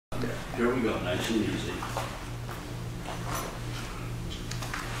Here we go, nice and easy.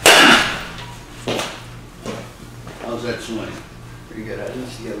 How's that swing? Pretty good. I didn't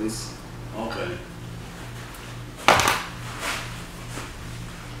see at least. Okay.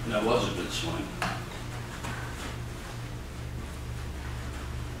 That was a good swing.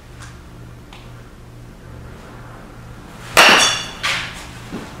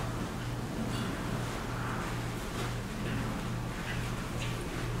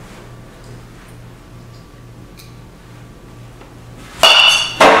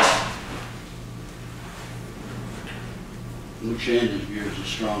 Which hand of yours is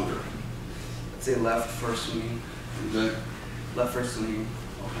stronger? I'd say left first swing. Okay. Left first swing.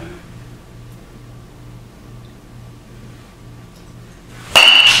 Okay.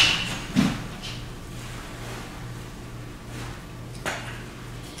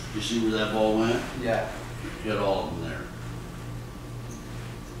 You see where that ball went? Yeah. Hit all of them there.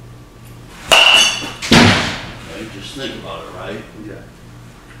 Okay, just think about it, right? Yeah.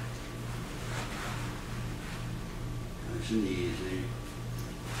 Nice and easy.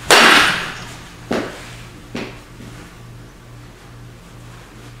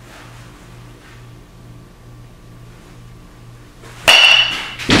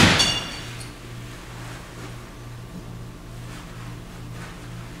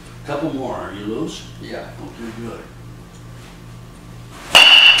 Couple more. Are you loose? Yeah. Okay, good.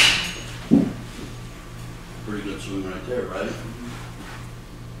 Pretty good swing right there, right?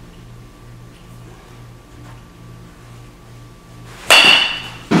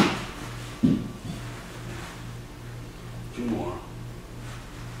 Two more.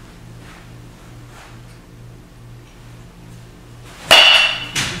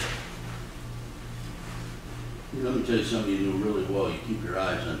 Let me tell you something you do really well. You keep your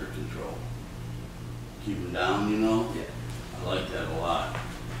eyes under control. Keep them down, you know? Yeah. I like that a lot.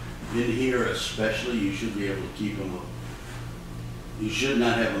 In here especially, you should be able to keep them. You should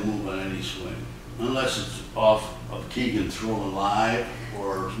not have a move on any swing. Unless it's off of Keegan throwing live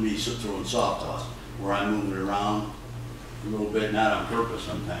or me throwing softball, where I'm moving around a little bit, not on purpose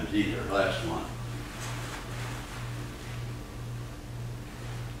sometimes either. Last one.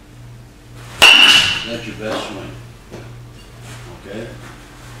 That's your best swing. Okay?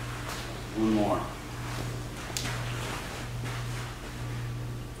 One more.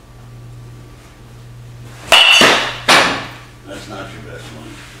 That's not your best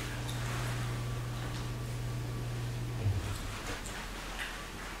swing.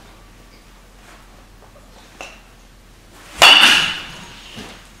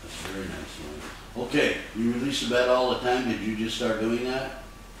 That's a very nice swing. Okay, you release the bat all the time. Did you just start doing that?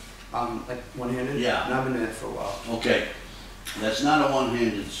 Like one-handed? Yeah. And I've been doing it for a while. Okay, that's not a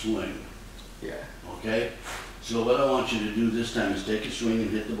one-handed swing, Yeah. okay? So what I want you to do this time is take a swing and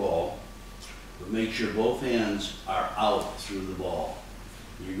hit the ball, but make sure both hands are out through the ball.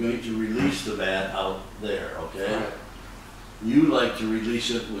 You're going to release the bat out there, okay? Right. You like to release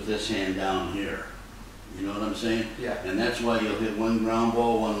it with this hand down here. You know what I'm saying? Yeah. And that's why you'll hit one ground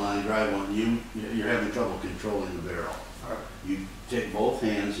ball, one line drive, you're having trouble controlling the barrel. All right. You take both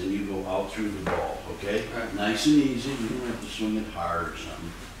hands and you go out through the ball, okay? Right. Nice and easy. You don't have to swing it hard or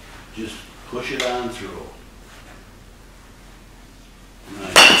something. Just push it on through.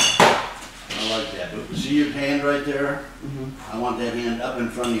 Nice. I like that. But see your hand right there? Mm-hmm. I want that hand up in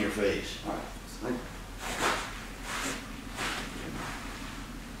front of your face. All right. Like,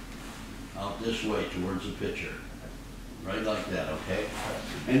 Out this way towards the pitcher. Right like that, okay?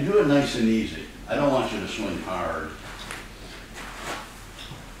 And do it nice and easy. I don't want you to swing hard.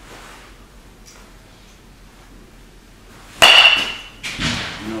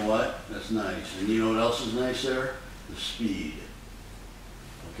 You know what? That's nice. And you know what else is nice there? The speed.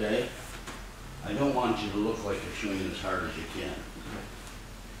 Okay? I don't want you to look like you're swinging as hard as you can.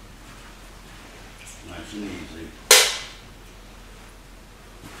 Nice and easy.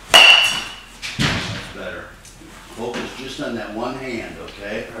 That's better. Focus just on that one hand,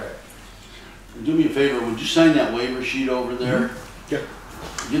 okay? all right. Do me a favor, would you sign that waiver sheet over there? Mm-hmm.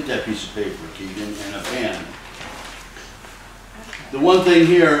 Yep. Get that piece of paper, Keegan, and a pen. The one thing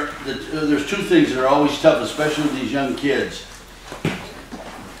here, there's two things that are always tough, especially with these young kids.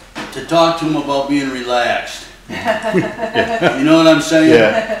 To talk to them about being relaxed. You know what I'm saying?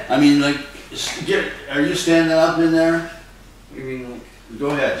 Yeah. I mean, like, are you standing up in there? You mean like? Go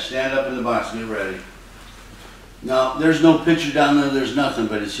ahead, stand up in the box, get ready. Now, there's no pitcher down there, there's nothing,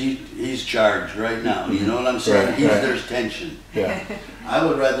 but he's charged right now. You know what I'm saying? Right, There's tension. Yeah. I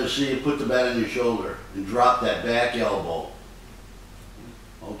would rather see you put the bat on your shoulder and drop that back elbow.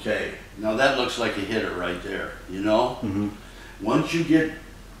 Okay, now that looks like a hitter right there, you know? Mm-hmm. Once you get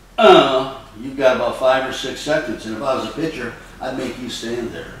you've got about 5 or 6 seconds, and if I was a pitcher, I'd make you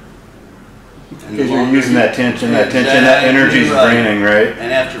stand there. Because you're using that tension, that energy's draining, right?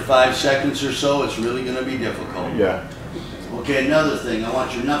 And after 5 seconds or so, it's really going to be difficult. Yeah. Okay, another thing, I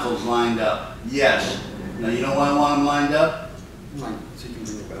want your knuckles lined up. Yes. Now, you know why I want them lined up? So you can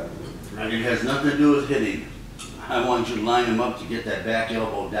bring it back. It has nothing to do with hitting. I want you to line them up to get that back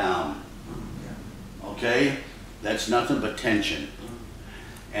elbow down. Okay? That's nothing but tension.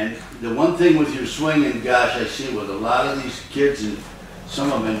 And the one thing with your swinging, gosh, I see with a lot of these kids, and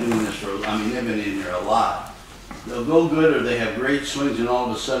some of them have been doing this for, I mean, they've been in here a lot. They'll go good or they have great swings and all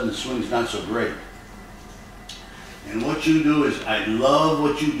of a sudden the swing's not so great. And what you do is, I love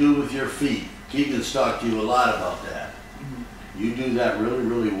what you do with your feet. Keegan's talked to you a lot about that. You do that really,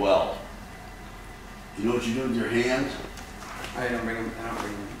 really well. You know what you do with your hands? I don't bring them.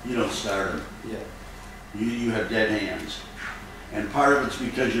 You don't start them. Yeah. You have dead hands. And part of it's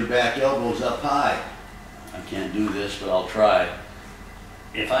because your back elbow's up high. I can't do this, but I'll try.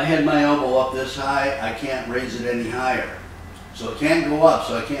 If I had my elbow up this high, I can't raise it any higher. So it can't go up,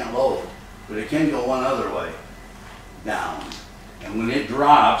 so I can't load. But it can go one other way, down. And when it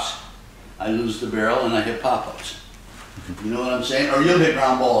drops, I lose the barrel and I hit pop-ups. You know what I'm saying? Or you'll hit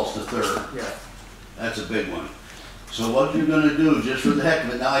ground balls to third. Yeah. That's a big one. So what you're going to do, just for the heck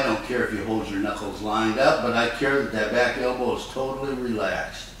of it, now I don't care if you hold your knuckles lined up, but I care that that back elbow is totally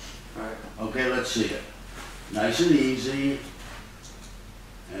relaxed. All right. Okay, let's see it. Nice and easy.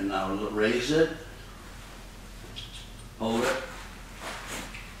 And now raise it. Hold it.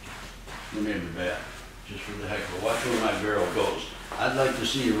 Let me have your bat, just for the heck of it. Watch where my barrel goes. I'd like to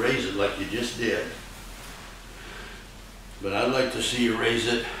see you raise it like you just did. But I'd like to see you raise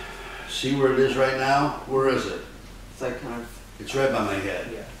it. See where it is right now? Where is it? It's like kind of. It's right by my head.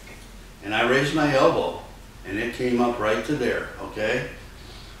 Yeah. And I raised my elbow, and it came up right to there, okay?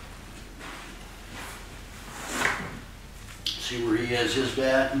 See where he has his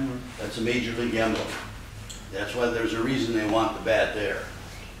bat? Mm-hmm. That's a major league emblem. That's why there's a reason they want the bat there.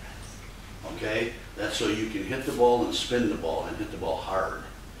 Okay? That's so you can hit the ball and spin the ball and hit the ball hard.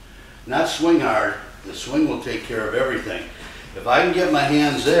 Not swing hard. The swing will take care of everything. If I can get my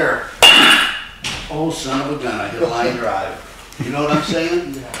hands there, oh son of a gun, I hit a line drive. You know what I'm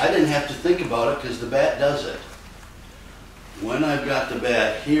saying? Yeah. I didn't have to think about it because the bat does it. When I've got the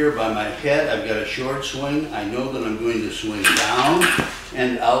bat here by my head, I've got a short swing. I know that I'm going to swing down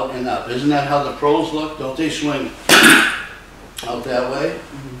and out and up. Isn't that how the pros look? Don't they swing out that way?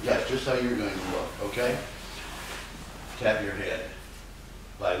 Mm-hmm. That's just how you're going to look, okay? Tap your head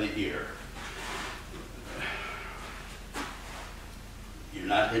by the ear. You're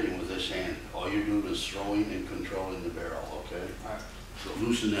not hitting with this hand. All you're doing is throwing and controlling the barrel, okay? All right. So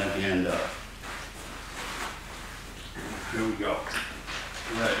loosen that hand up. Here we go.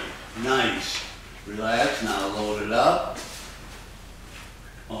 Ready. Nice. Relax. Now load it up.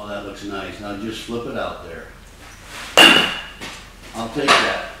 Oh, that looks nice. Now just flip it out there. I'll take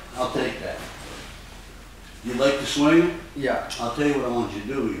that. I'll take that. You like to swing? Yeah. I'll tell you what I want you to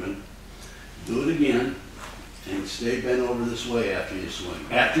do even. Do it again and stay bent over this way after you swing.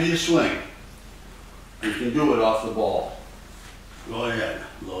 After you swing, you can do it off the ball. Go ahead.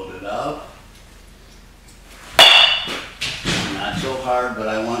 Load it up. Not so hard, but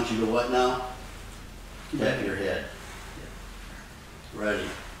I want you to what now? Tap your head. Ready.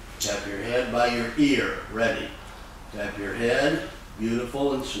 Tap your head by your ear. Ready. Tap your head.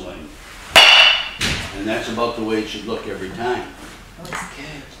 Beautiful, and swing. And that's about the way it should look every time. That's good.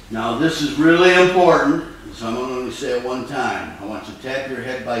 Now this is really important, so I'm only going to say it one time. I want you to tap your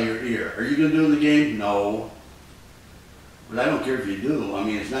head by your ear. Are you going to do it in the game? No. But I don't care if you do. I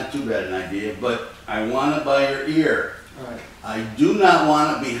mean, it's not too bad an idea, but I want it by your ear. All right. I do not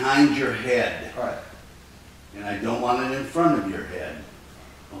want it behind your head. All right. And I don't want it in front of your head.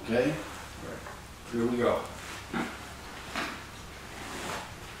 Okay? Right. Here we go.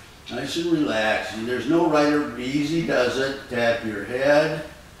 Nice and relaxed. And there's no right or easy does it. Tap your head.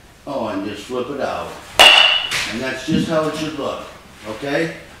 Oh, and just flip it out. And that's just how it should look.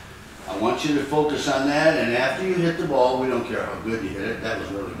 Okay? I want you to focus on that, and after you hit the ball, we don't care how good you hit it. That was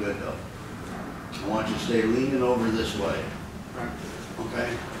really good though. I want you to stay leaning over this way. Right.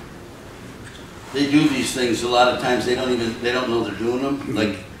 Okay? They do these things a lot of times, they don't know they're doing them.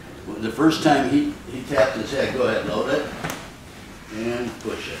 Like the first time he tapped his head, go ahead, load it. And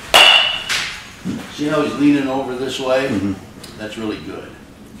push it. See how he's leaning over this way? Mm-hmm. That's really good.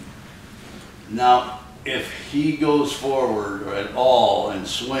 Now, if he goes forward or at all and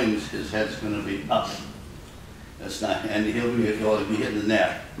swings, his head's going to be up. That's not, and he'll be hitting the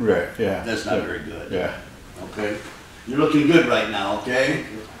net. Right, yeah. That's not very good. Yeah. Okay? You're looking good right now, okay?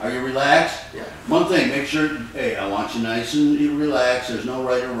 Are you relaxed? Yeah. One thing, make sure, hey, I want you nice and relaxed. There's no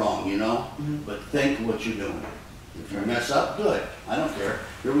right or wrong, you know? But think what you're doing. If you mess up, good. I don't care.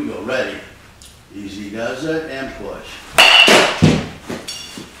 Here we go. Ready. Easy does it, and push.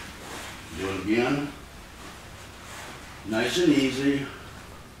 Do it again. Nice and easy.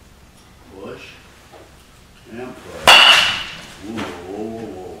 Push. And push. Whoa, whoa, whoa,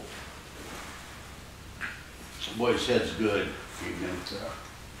 whoa. Boy's head's good. You can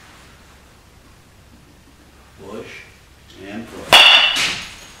push and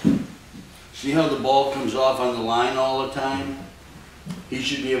push. See how the ball comes off on the line all the time? He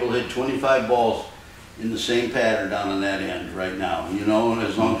should be able to hit 25 balls in the same pattern down on that end right now. You know,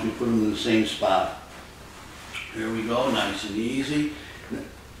 as long as we put them in the same spot. Here we go, nice and easy.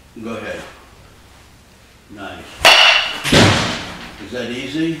 Go ahead. Nice. Is that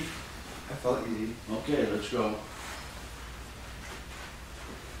easy? I felt easy. Okay, let's go.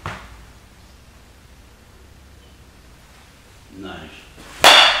 Nice.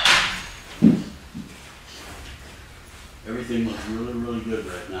 Everything looks really, really good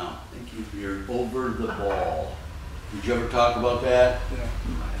right now. Thank you. You're over the ball. Did you ever talk about that?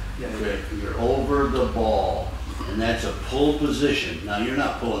 Yeah. Okay, you're over the ball, and that's a pull position. Now, you're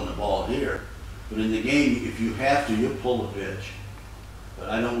not pulling the ball here, but in the game, if you have to, you pull the pitch.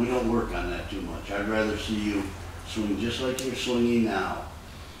 But we don't work on that too much. I'd rather see you swing just like you're swinging now.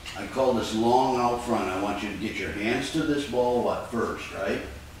 I call this long out front. I want you to get your hands to this ball, first, right?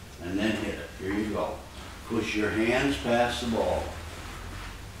 And then hit it. Here you go. Push your hands past the ball.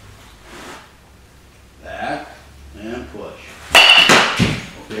 Back and push.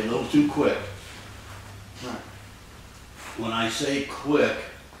 Okay, a little too quick. Right. When I say quick,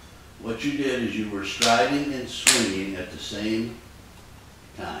 what you did is you were striding and swinging at the same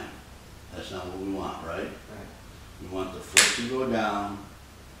time. That's not what we want, right? Right. We want the foot to go down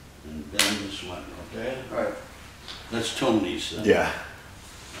and then the swing, okay? Right. That's Tony's thing. Yeah.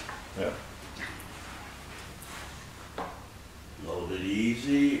 Yeah. Load it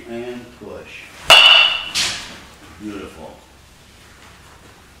easy and push. Beautiful.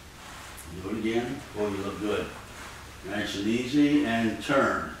 Do it again. Boy, you look good. Nice and easy, and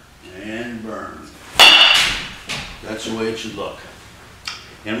turn and burn. That's the way it should look.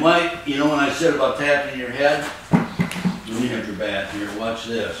 And you know when I said about tapping your head? Let me have your bat here. Watch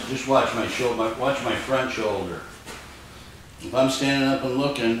this. Just watch my shoulder. Watch my front shoulder. If I'm standing up and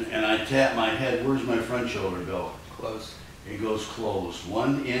looking and I tap my head, where's my front shoulder go? Close. It goes close,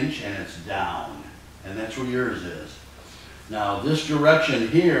 1 inch, and it's down. And that's where yours is. Now, this direction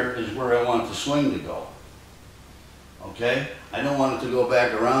here is where I want the swing to go. Okay? I don't want it to go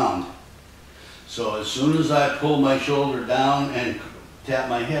back around. So as soon as I pull my shoulder down and tap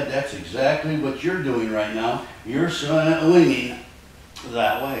my head, that's exactly what you're doing right now. You're swinging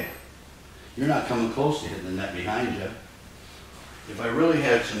that way. You're not coming close to hitting the net behind you. If I really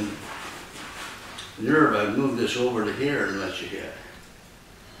had some nerve, I'd move this over to here and let you hit.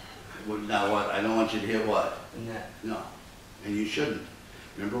 Now what? I don't want you to hit what? The net. No. And you shouldn't.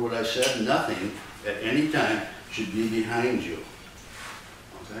 Remember what I said? Nothing at any time should be behind you.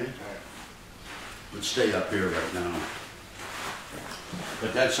 Okay? Right. But stay up here right now.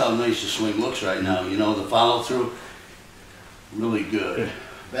 But that's how nice the swing looks right now. You know, the follow through, really good.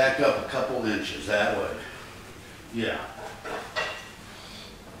 Back up a couple inches that way. Yeah.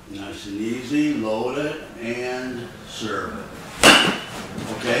 Nice and easy, load it, and serve it.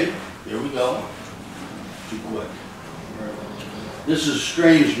 Okay, here we go. Too quick. This is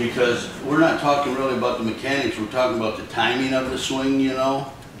strange because we're not talking really about the mechanics, we're talking about the timing of the swing, you know?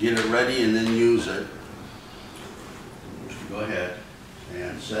 Get it ready and then use it. Go ahead,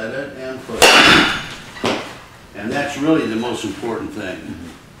 and set it and put it. And that's really the most important thing.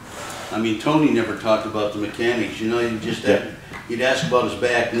 I mean, Tony never talked about the mechanics, you know, he'd ask about his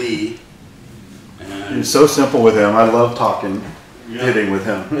back knee. And It's so simple with him. I love talking, Yeah. hitting with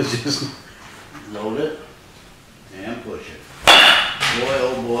him. It's just load it and push it. Boy,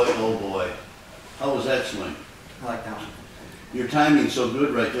 oh boy, oh boy. How was that swing? I like that one. Your timing's so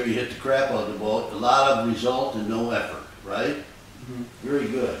good right there, you hit the crap out of the ball. A lot of result and no effort, right? Mm-hmm. Very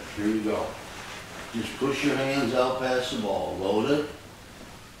good. Here you go. Just push your hands out past the ball. Load it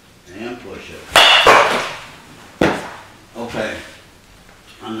and push it. Okay.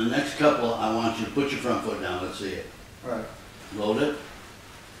 On the next couple, I want you to put your front foot down. Let's see it. Right. Load it.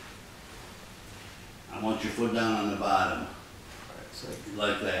 I want your foot down on the bottom, Right. So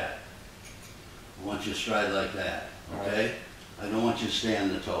like that. I want you to stride like that, okay? I don't want you to stay on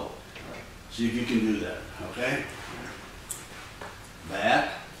the toe. See if you can do that, okay?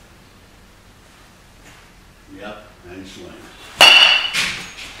 Back. Yep. and swing.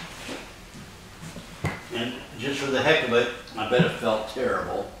 And just for the heck of it, I bet it felt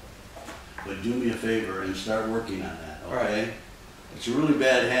terrible, but do me a favor and start working on that, okay? Right. It's a really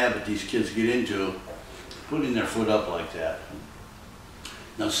bad habit these kids get into, putting their foot up like that.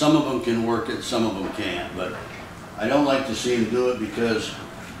 Now, some of them can work it, some of them can't, but I don't like to see them do it because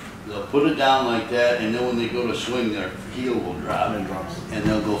they'll put it down like that, and then when they go to swing, their heel will drop, and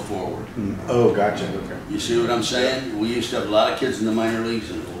they'll go forward. Oh, gotcha. Okay. You see what I'm saying? We used to have a lot of kids in the minor leagues,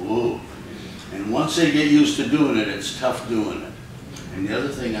 and whoa. And once they get used to doing it, it's tough doing it. And the other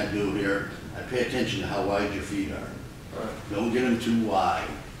thing I do here, I pay attention to how wide your feet are. Right. Don't get them too wide,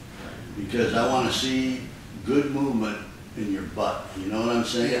 because I want to see good movement in your butt. You know what I'm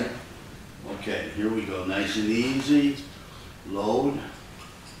saying? Yeah. Okay, here we go. Nice and easy. Load.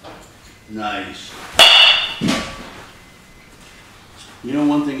 Nice. You know,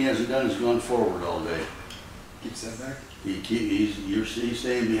 one thing he hasn't done is gone forward all day. Keeps that back. He's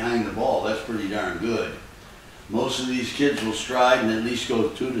staying behind the ball. That's pretty darn good. Most of these kids will stride and at least go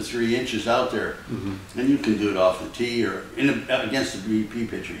 2 to 3 inches out there. And you can do it off the tee or against the BP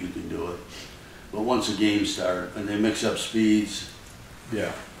pitcher, you can do it. But once the game starts and they mix up speeds,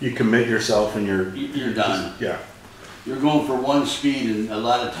 Yeah. You commit yourself and you're done. Yeah. You're going for one speed, and a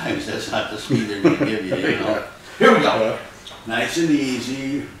lot of times that's not the speed they're going to give you, you know. Here we go. Nice and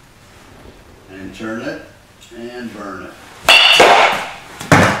easy. And turn it and burn it.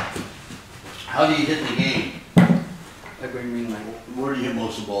 How do you hit the game? Like what do you mean, like? Where do you hit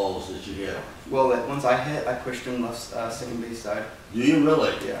most of the balls that you hit? Well, like, once I hit, I pushed him left second base side. Do you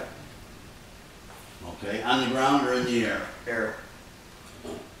really? Yeah. Okay. On the ground or in the air? Air.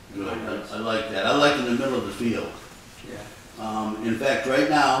 Good. I like that. I like in the middle of the field. Yeah. In fact, right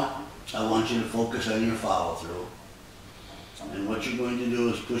now, I want you to focus on your follow through. And what you're going to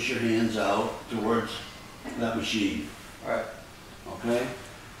do is push your hands out towards that machine. All right. Okay?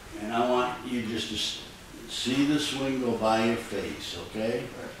 And I want you just to see the swing go by your face, okay?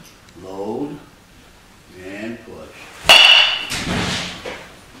 Load and push.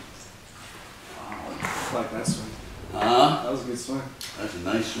 I like that swing. Huh? That was a good swing. That's a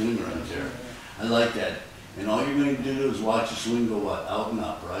nice swing right there. I like that. And all you're going to do is watch the swing go what? Out and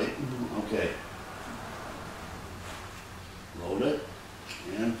up, right? Okay. Load it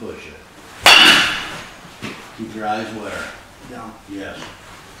and push it. Keep your eyes where? Down. Yes.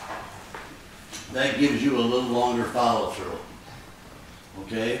 That gives you a little longer follow through.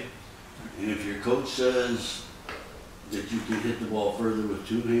 Okay? And if your coach says that you can hit the ball further with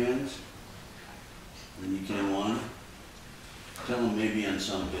 2 hands than you can one, tell him maybe on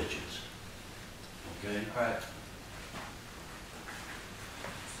some pitches. Okay? All right.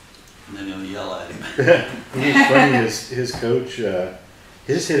 And then he'll yell at him. It's funny, his coach,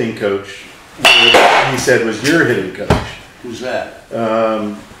 his hitting coach, he said was your hitting coach. Who's that?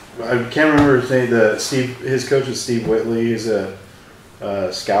 I can't remember his name. His coach is Steve Whitley. He's a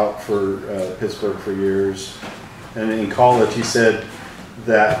scout for Pittsburgh for years. And in college, he said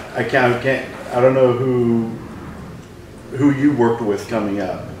that I don't know who you worked with coming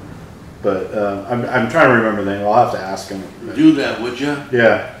up, but I'm trying to remember the name. I'll have to ask him. Do that, would you?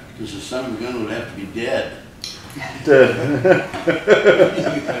 Yeah. Because the son of a gun would have to be dead. I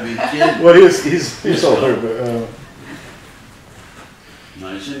mean, kid. Well, he's older, but.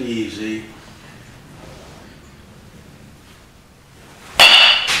 Nice and easy.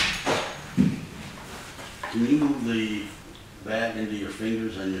 Can you move the bat into your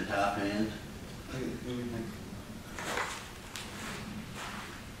fingers on your top hand?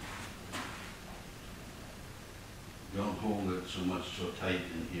 Don't hold it so much so tight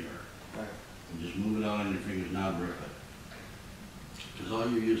in here. Right. And just move it out on your fingers, now grip it. Because all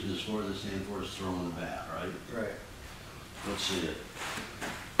you're using this hand for is throwing the bat, right? Right. Let's see it.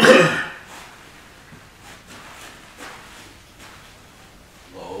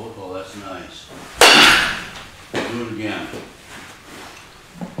 Load, oh, that's nice. Do it again.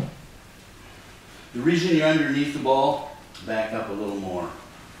 The reason you're underneath the ball, back up a little more.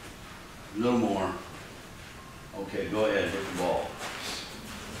 A little more. Okay, go ahead, hit the ball.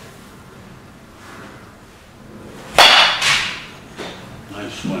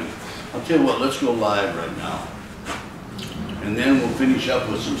 Nice swing. I'll tell you what, let's go live right now. And then we'll finish up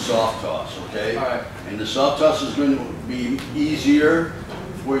with some soft toss, okay? All right. And the soft toss is going to be easier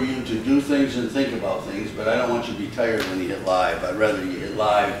for you to do things and think about things, but I don't want you to be tired when you hit live. I'd rather you hit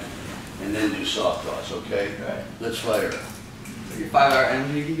live and then do soft toss, okay? All right. Let's fire. So your 5-hour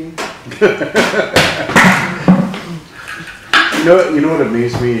energy game? You know what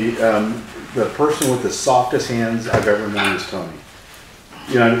amazed me? The person with the softest hands I've ever known is Tony.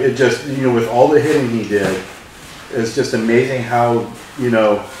 You know, it just, with all the hitting he did, it's just amazing how, you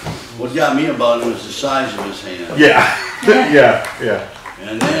know. What got me about him was the size of his hand. Yeah, yeah.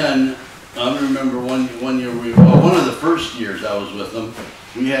 And then, I remember one year, one of the first years I was with them,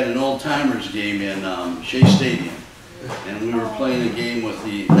 we had an old timers game in Shea Stadium. And we were playing a game with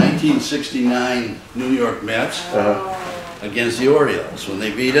the 1969 New York Mets against the Orioles when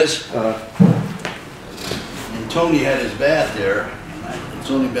they beat us. And Tony had his bat there. It's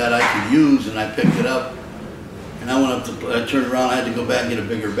the only bat I could use, and I picked it up. And I went up to, I turned around, I had to go back and get a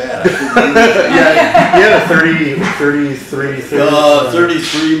bigger bat. I couldn't use it. Yeah, you had a 33.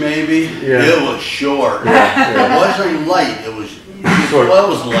 33 maybe. Yeah. It was short. Yeah. It wasn't light. It was Short. well, it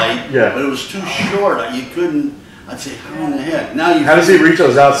was light, Yeah. but it was too short. You couldn't. I'd say, how in the heck? Now you. How does he reach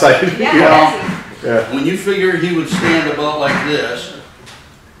those outside? Yeah, You know, Yeah. when you figure he would stand about like this,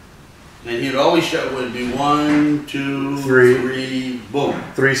 and he'd always shot, would be 1, 2, Three. 3, boom,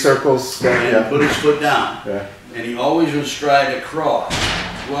 3 circles. and Yeah. put his foot down. Yeah. And he always would stride across.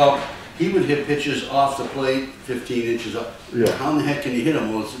 Well, he would hit pitches off the plate 15 inches up. Yeah. How in the heck can he hit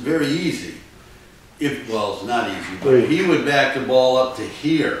them? Well, it's very easy. Well, it's not easy, but Wait. he would back the ball up to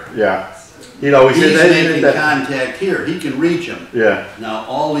here. Yeah. He'd always He's hit that. making contact here. He can reach him. Yeah. Now,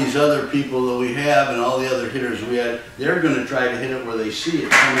 all these other people that we have and all the other hitters we had, they're going to try to hit it where they see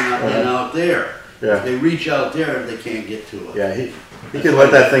it coming out and out there. Yeah. If they reach out there, they can't get to it. Yeah. He could let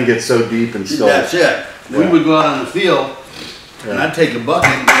that thing get so deep and still. That's it. We Yeah. would go out on the field, and Yeah. I'd take a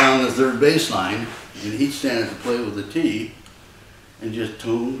bucket and go down the third baseline, and he'd stand at the plate with a tee, and just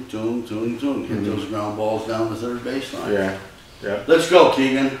hit those ground balls down the third baseline. Yeah. Yeah. Let's go,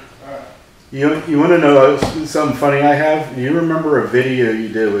 Keegan. You want to know something funny I have? You remember a video you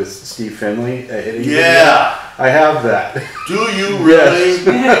did with Steve Finley? A hitting video? Yeah. I have that. Do you really?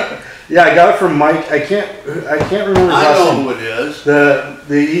 Yes. Yeah, I got it from Mike. I can't remember his I last know name. who it is.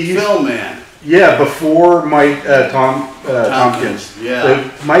 He used, Phil Man. yeah, before Mike Tompkins. Yeah.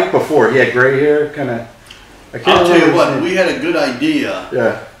 Mike before. He had gray hair, kind of. I can't I'll tell remember you his what, name. we had a good idea,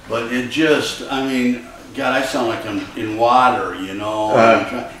 Yeah. but it just, I mean, God, I sound like I'm in water, you know,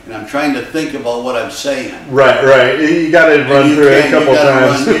 and I'm trying to think about what I'm saying. Right. You got to run You through it a can't- couple you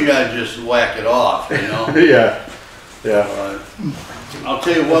gotta times. you gotta just whack it off, you know. Yeah. I'll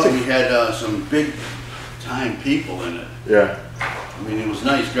tell you what, we had some big time people in it. Yeah. I mean, it was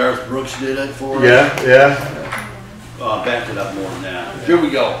nice. Garth Brooks did it for us. Yeah. Back it up more than that. Here we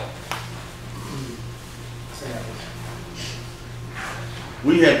go.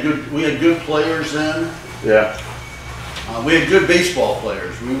 We had good players then. Yeah. We had good baseball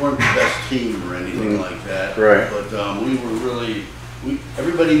players. We weren't the best team or anything like that. Right. But we were really,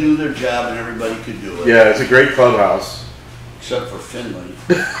 everybody knew their job and everybody could do it. Yeah. It's a great clubhouse. Except for Finley.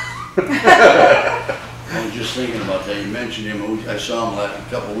 I was just thinking about that. You mentioned him. I saw him a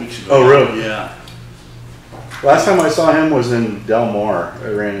couple weeks ago. Oh, really? Yeah. Last time I saw him was in Del Mar. I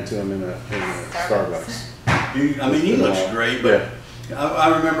ran into him in a Starbucks. He looks great, but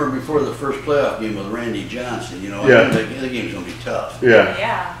I remember before the first playoff game with Randy Johnson, you know, I knew the game's going to be tough. Yeah.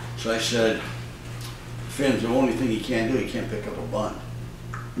 Yeah. So I said, Finn's the only thing he can't do, he can't pick up a bunt.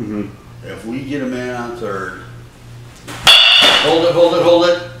 Mm-hmm. If we get a man on third, hold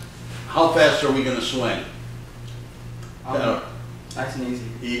it. How fast are we going to swing? Nice and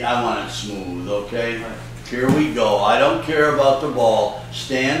easy. I want it smooth, okay? Right. Here we go. I don't care about the ball.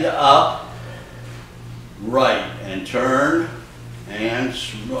 Stand up, right, and turn, and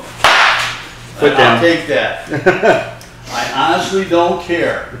Foot I'll down. take that. I honestly don't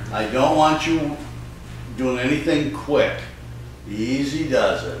care. I don't want you doing anything quick. Easy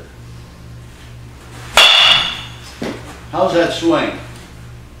does it. How's that swing?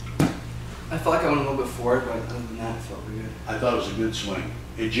 I felt like I went a little bit forward, but other than that, it felt pretty good. I thought it was a good swing.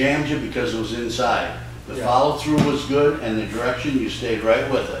 It jammed you because it was inside. The Yeah. follow through was good, and the direction, you stayed right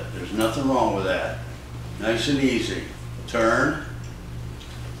with it. There's nothing wrong with that. Nice and easy. Turn.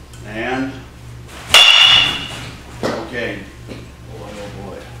 And. Okay. Boy, oh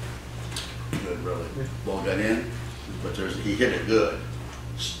boy. Good, really. Ball got in, but he hit it good.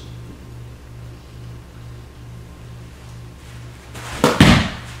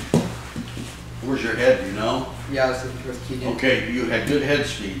 Where's your head, do you know? Yeah, I was looking towards Keegan. Okay, you had good head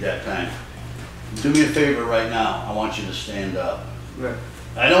speed that time. Do me a favor right now. I want you to stand up. Right.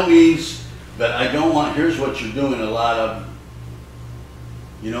 I don't mean, but I don't want, here's what you're doing a lot of,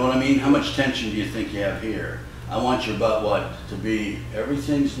 you know what I mean? How much tension do you think you have here? I want your butt, to be,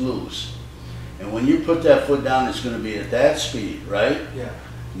 everything's loose. And when you put that foot down, it's going to be at that speed, right? Yeah.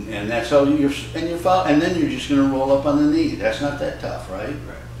 And that's how and then you're just going to roll up on the knee. That's not that tough, right?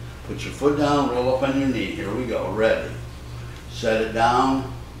 Right. Put your foot down, roll up on your knee. Here we go, ready. Set it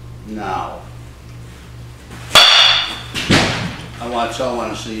down, now. That's how I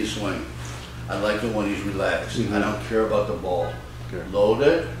want to see you swing. I like it when he's relaxed. I don't care about the ball. Okay. Load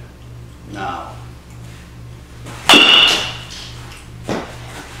it, now.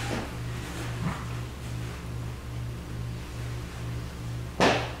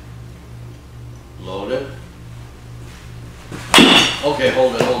 Load it. Okay,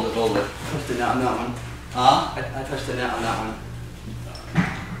 hold it, hold it, hold it. Touched the net on that one. Huh? I touched the net on that one.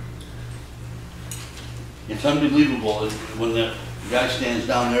 It's unbelievable when the guy stands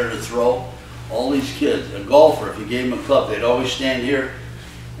down there to throw. All these kids, a golfer, if you gave him a club, they'd always stand here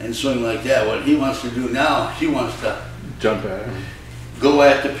and swing like that. What he wants to do now, he wants to Jump at him. go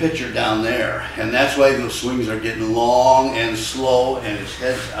at the pitcher down there. And that's why those swings are getting long and slow and his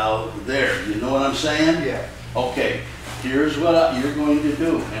head's out there. You know what I'm saying? Yeah. Okay, here's what you're going to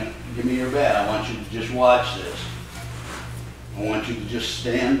do. And give me your bat. I want you to just watch this. I want you to just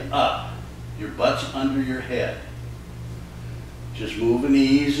stand up. Your butt's under your head. Just moving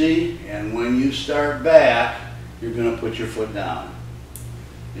easy, and when you start back, you're going to put your foot down.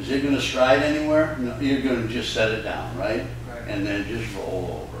 Is it going to stride anywhere? No, you're going to just set it down, right? Right. And then just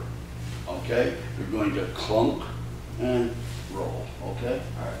roll over. Okay? You're going to clunk and roll. Okay?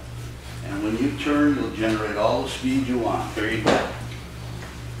 All right. And when you turn, you'll generate all the speed you want. There you go.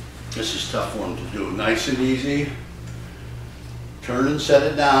 This is tough for him to do. Nice and easy. Turn and set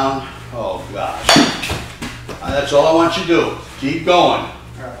it down. Oh, gosh. That's all I want you to do. Keep going. All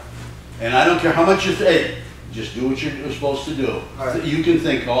right. And I don't care how much you think. Just do what you're supposed to do. All right. You can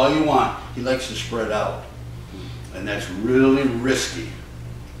think all you want. He likes to spread out. And that's really risky.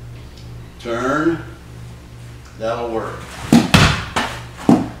 Turn. That'll work.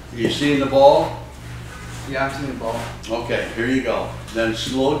 You seeing the ball? Yeah, I'm seeing the ball. Okay, here you go. Then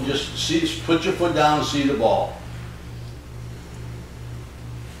slow, just see, put your foot down and see the ball.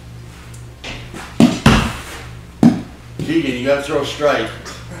 Keegan, you gotta throw a strike.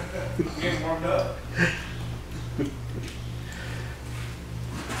 Getting warmed up.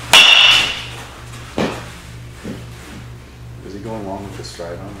 Is he going long with the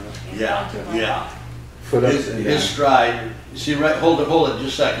stride on that? Yeah, yeah. Foot up His, and his down. stride, see right, hold it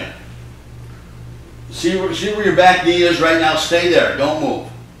just a second. See where your back knee is right now, stay there, don't move.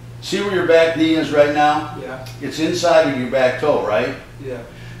 See where your back knee is right now? Yeah. It's inside of your back toe, right? Yeah.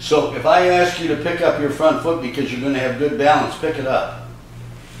 So if I ask you to pick up your front foot because you're going to have good balance, pick it up.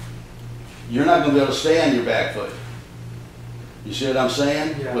 You're not going to be able to stay on your back foot. You see what I'm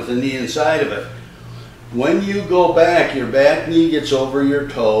saying? Yeah. With the knee inside of it. When you go back, your back knee gets over your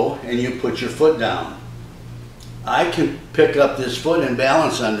toe and you put your foot down. I can pick up this foot and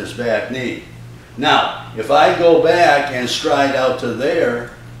balance on this back knee. Now, if I go back and stride out to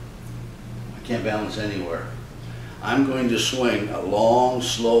there, I can't balance anywhere. I'm going to swing a long,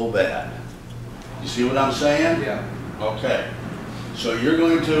 slow bat. You see what I'm saying? Yeah. Okay. So you're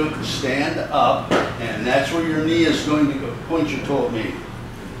going to stand up, and that's where your knee is going to go. Point your toe at me.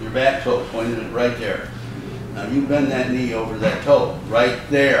 Your back toe, pointed it right there. Now you bend that knee over that toe, right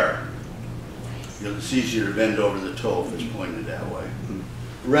there. It's easier to bend over the toe if it's pointed that way.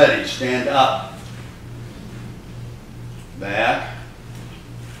 Ready, stand up. Back,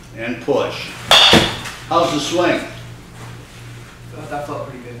 and push. How's the swing? That felt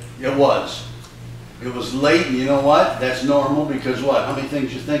pretty good. It was. It was late, and you know what? That's normal because what? How many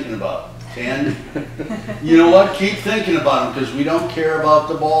things you thinking about? 10? You know what? Keep thinking about them because we don't care about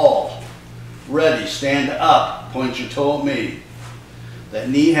the ball. Ready, stand up. Point your toe at me. That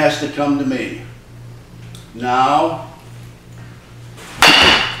knee has to come to me. Now.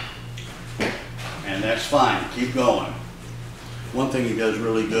 And that's fine. Keep going. One thing he does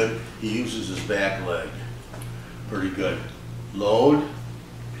really good, he uses his back leg. Pretty good. Load.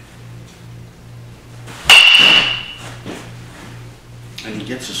 And he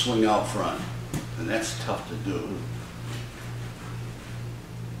gets a swing out front. And that's tough to do.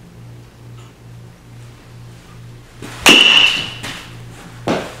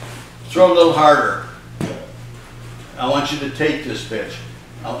 Throw a little harder. I want you to take this pitch.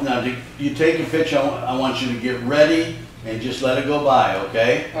 Now, you take a pitch, I want you to get ready and just let it go by,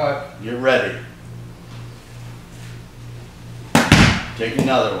 okay? All right. Get ready. Take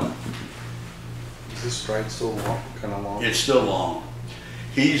another one. Is this stride still long, kind of long? It's still long.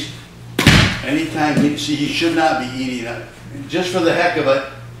 Anytime he should not be eating it. Just for the heck of it,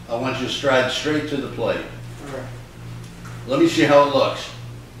 I want you to stride straight to the plate. All right. Let me see how it looks.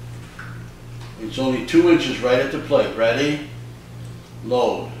 It's only 2 inches right at the plate. Ready?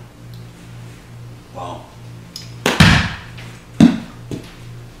 Load. Wow.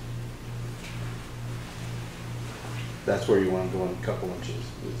 That's where you want to go in a couple inches.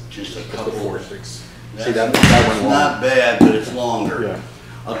 Just a the couple. 4-6. See, that It's one not bad, but it's longer. Yeah.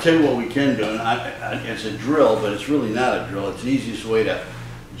 I'll tell you what we can do, and it's a drill, but it's really not a drill. It's the easiest way to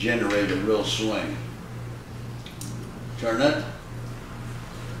generate a real swing. Turn it.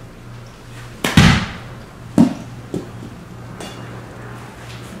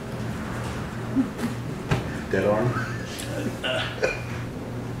 Dead arm.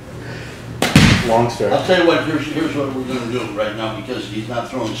 Long I'll stretch. tell you what, here's what we're gonna do right now, because he's not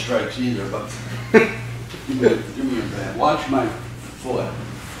throwing strikes either, but give me your bat. Watch my foot.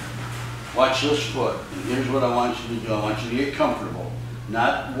 Watch this foot. And here's what I want you to do. I want you to get comfortable.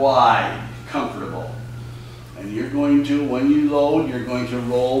 Not wide, comfortable. And you're going to, when you load, you're going to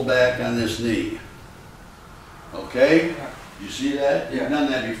roll back on this knee. Okay? You see that? Yeah. You've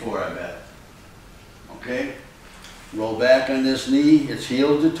done that before, I bet. Okay? Roll back on this knee. It's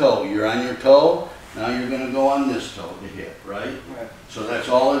heel to toe. You're on your toe. Now you're going to go on this toe to hit, right? Right. So that's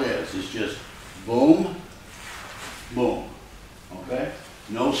all it is. It's just boom, boom. Okay?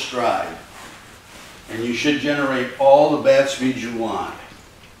 No stride. And you should generate all the bat speeds you want.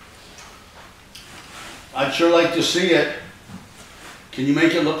 I'd sure like to see it. Can you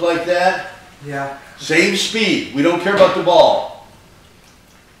make it look like that? Yeah. Same speed. We don't care about the ball.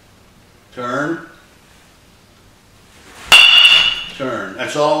 Turn. Turn.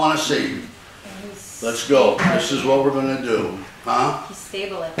 That's all I want to see. And he's Let's go. stable. This is what we're going to do. Huh? He's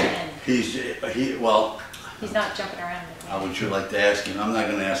stable at the end. Well, He's not jumping around. I would sure like to ask him. I'm not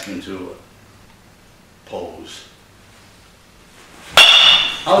going to ask him to pose.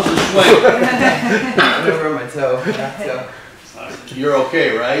 How's the swing? I'm over my toe. Back toe. You're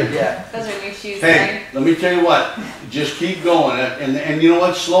okay, right? Yeah. Those are new shoes, Hey, let me tell you what. Just keep going, and you know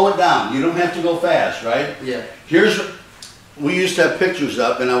what? Slow it down. You don't have to go fast, right? Yeah. We used to have pictures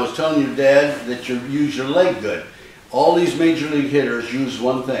up, and I was telling your dad that you use your leg good. All these major league hitters use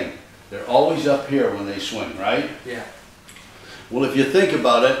one thing. They're always up here when they swing, right? Yeah. Well, if you think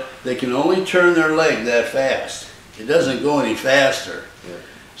about it, they can only turn their leg that fast. It doesn't go any faster. Yeah.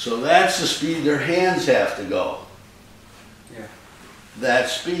 So that's the speed their hands have to go. Yeah. That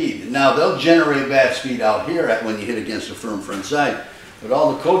speed. Now, they'll generate bat speed out here when you hit against a firm front side. But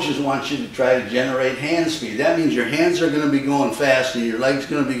all the coaches want you to try to generate hand speed. That means your hands are going to be going fast and your leg's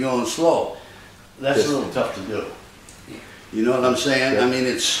going to be going slow. That's Yes. a little tough to do. You know what I'm saying? Yeah. I mean,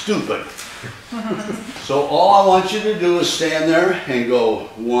 it's stupid. So all I want you to do is stand there and go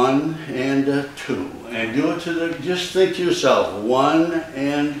 1 and 2. And do it to the, just think to yourself, 1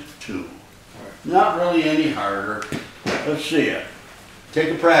 and 2. Not really any harder. Let's see it. Take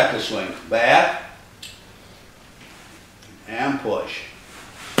a practice swing. Back. And push.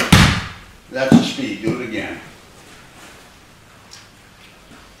 That's the speed. Do it again.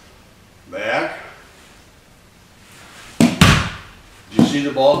 Back. Did you see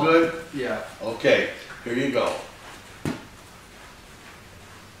the ball good? Yeah. Okay, here you go.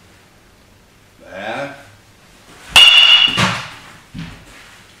 Back.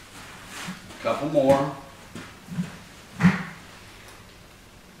 Couple more.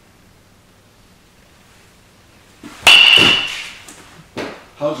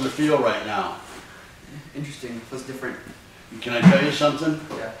 How's it feel right now? Interesting. Feels different. Can I tell you something?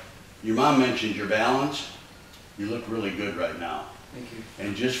 Yeah. Your mom mentioned your balance. You look really good right now. Thank you.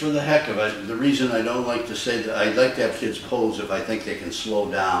 And just for the heck of it, the reason I don't like to say that, I'd like to have kids pose if I think they can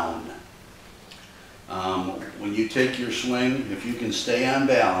slow down. When you take your swing, if you can stay on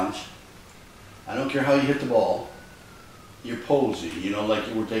balance, I don't care how you hit the ball, you're posing, you know, like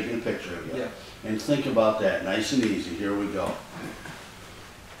you were taking a picture of you. Yeah. And think about that, nice and easy, here we go.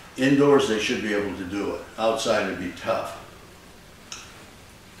 Indoors, they should be able to do it. Outside, it'd be tough.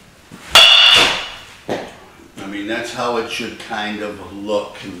 I mean, that's how it should kind of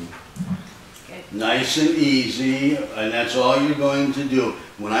look. Good. Nice and easy, and that's all you're going to do.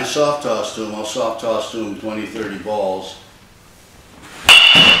 When I soft toss to him, I'll soft toss to him 20, 30 balls.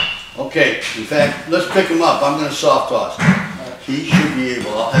 Okay, in fact, let's pick him up. I'm going to soft toss. He should be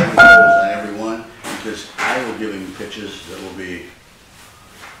able, I'll have him pose on everyone, because I will give him pitches that will be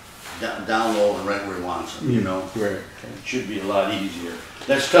down low and right where he wants them, you know? Right. It should be a lot easier.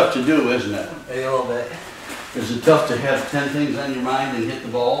 That's tough to do, isn't it? Maybe a little bit. Is it tough to have 10 things on your mind and hit the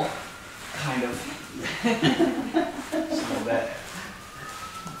ball? Kind of. Just a little bit.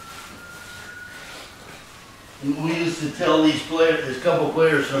 We used to tell these players, there's a couple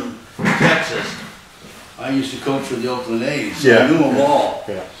players from Texas. I used to coach for the Oakland A's. So Yeah. I knew them all.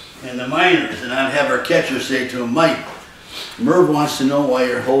 Yeah. And the minors, and I'd have our catcher say to him, Mike, Merv wants to know why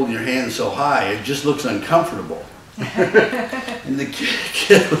you're holding your hand so high. It just looks uncomfortable. And the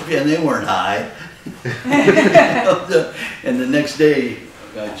kid, and they weren't high. And the next day,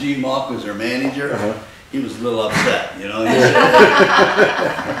 Gene Mock was our manager. he was a little upset, you know.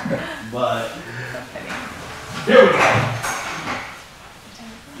 But here we go.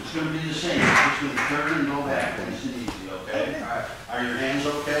 It's going to be the same. It's going to turn and go back. Nice and easy, okay? All right. Are your hands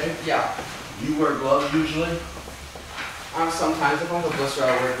okay? Yeah. You wear gloves usually? Sometimes if I have a blister,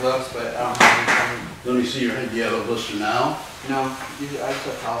 I wear gloves, but I don't have any. Let me see your hand. Do you have a blister now? No, usually I just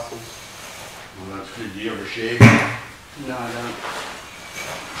have calluses. Well, that's good. Do you ever shave? No, I don't.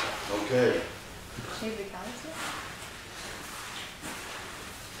 Okay. Shave the calluses?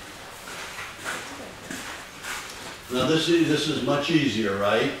 Now this is much easier,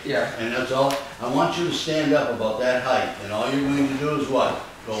 right? Yeah. And that's all. I want you to stand up about that height, and all you're going to do is what?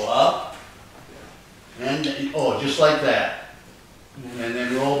 Go up, and just like that, and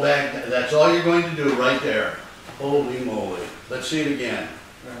then roll back. That's all you're going to do right there. Holy moly! Let's see it again.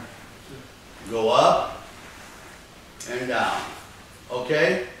 Go up and down.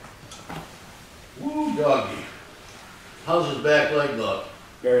 Okay? Woo, doggy. How's his back leg look?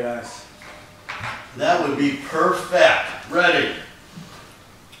 Very nice. That would be perfect. Ready?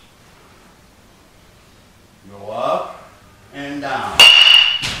 Go up and down.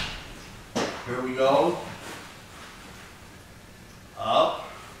 Here we go. Up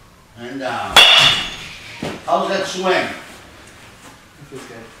and down. How's that swing? It feels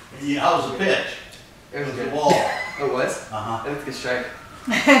good. Yeah, how's the pitch? It was How's the good. ball? It was? Uh-huh. It was a good strike.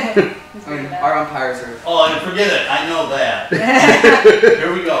 It's I mean, pretty bad. our umpires are. Oh, and forget it. I know that.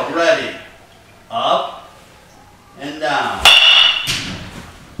 Here we go. Ready? Up and down.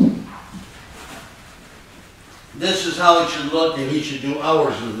 This is how it should look, and he should do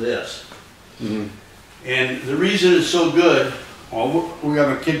hours of this. Mhm. And the reason it's so good, we have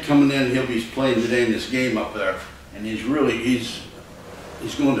a kid coming in. He'll be playing today in this game up there, and he's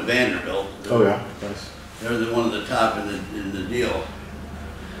going to Vanderbilt. Oh yeah, nice. They're one of the top in the deal.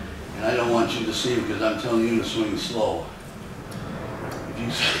 And I don't want you to see him because I'm telling you to swing slow.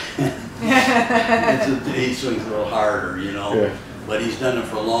 If you, he swings a little harder, you know. Yeah. But he's done it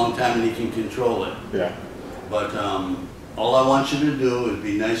for a long time and he can control it. Yeah. But all I want you to do is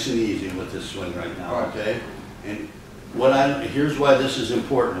be nice and easy with this swing right now, All right. okay? And here's why this is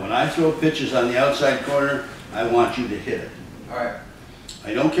important. When I throw pitches on the outside corner, I want you to hit it. All right.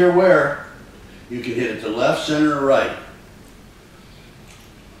 I don't care where. You can hit it to left, center, or right.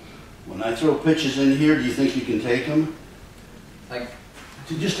 When I throw pitches in here, do you think you can take them? Like.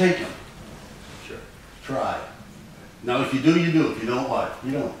 Just take them. Sure. Try. Now, if you do, you do. If you don't, what?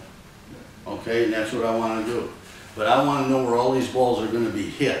 You don't. Okay, and that's what I want to do. But I want to know where all these balls are going to be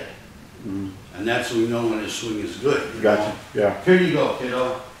hit. Mhm. And that's when we know when his swing is good. You Gotcha. know? Yeah. Here you go,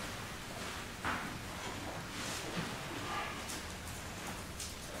 kiddo.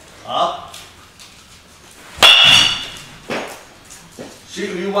 Up. See,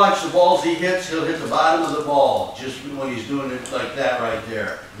 when you watch the balls he hits, he'll hit the bottom of the ball, just when he's doing it like that right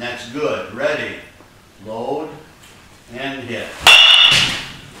there. And that's good. Ready. Load and hit.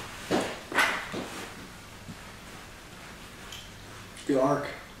 Good arc.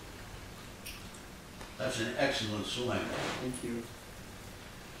 That's an excellent swing. Thank you.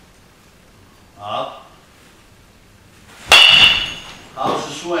 Up. How's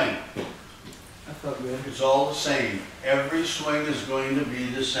the swing? I felt good. It's all the same. Every swing is going to be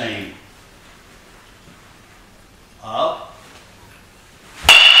the same. Up.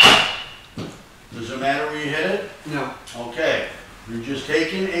 Does it matter where you hit it? No. Okay. You're just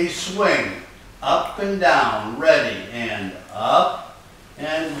taking a swing. Up and down. Ready. And up.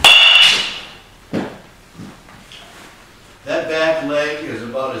 And that back leg is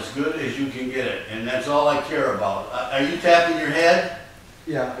about as good as you can get it. And that's all I care about. Are you tapping your head?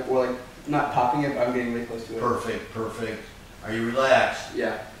 Yeah, well, like, not popping it, but I'm getting really close to it. Perfect, perfect. Are you relaxed?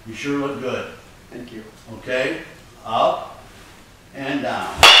 Yeah, You sure look good. thank you. Okay? Up and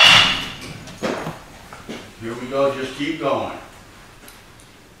down. Here we go, just keep going.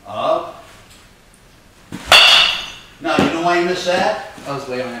 Up. Now, you know why you missed that? I was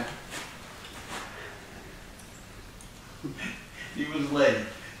late on it. He was late.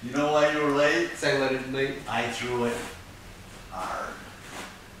 You know why you were late? Say I let it late. I threw it hard.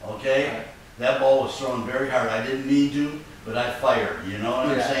 Okay? Alright. That ball was thrown very hard. I didn't mean to, but I fired. You know what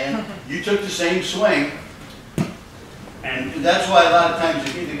I'm Yeah. saying? You took the same swing, and that's why a lot of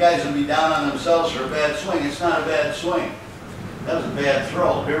times the guys will be down on themselves for a bad swing. It's not a bad swing. That was a bad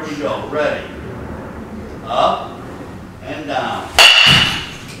throw. Here we go. Ready. Up and down.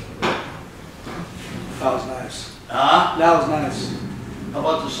 That was nice. Huh? That was nice. How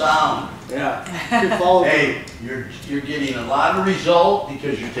about the sound? Yeah. Good follow. Hey, you're getting a lot of result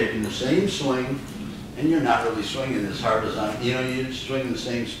because you're taking the same swing and you're not really swinging as hard as I'm, you know, you're swinging the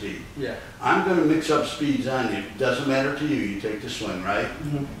same speed. Yeah. I'm gonna mix up speeds on you. It doesn't matter to you, you take the swing, right?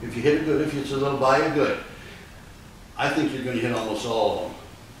 Mm-hmm. If you hit it good, if it's a little by you, good. I think you're gonna hit almost all of them.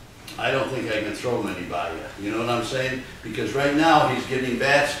 I don't think I can throw many by you. You know what I'm saying? Because right now, he's getting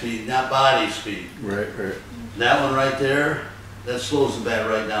bat speed, not body speed. Right, right. That one right there, that slows the bat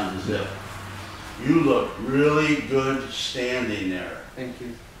right down to zip. You look really good standing there. Thank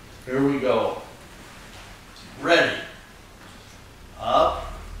you. Here we go. Ready.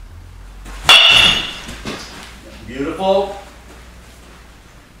 Up. Beautiful.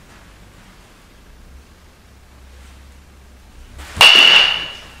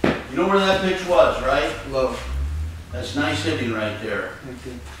 You know where that pitch was, right? Low. That's nice hitting right there. Thank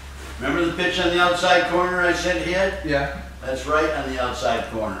you. Remember the pitch on the outside corner I said hit? Yeah. That's right on the outside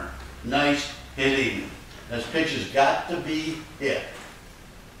corner. Nice hitting. This pitch has got to be hit.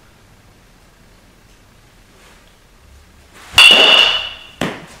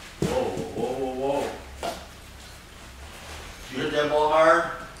 Whoa, whoa, whoa, whoa. Did you hit that ball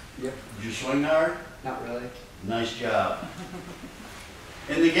hard? Yep. Did you swing hard? Not really. Nice job.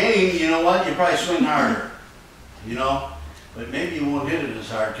 In the game, you know what? You probably swing harder, you know? But maybe you won't hit it as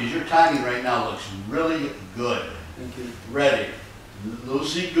hard because your timing right now looks really good. Thank you. Ready.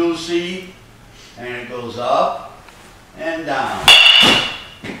 Loosey-goosey, and it goes up and down.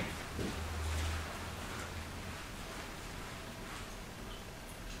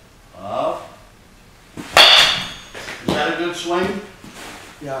 Up. Is that a good swing?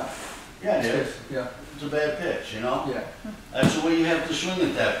 Yeah. Yeah, it is. Yeah. It's a bad pitch, you know? Yeah. That's the way you have to swing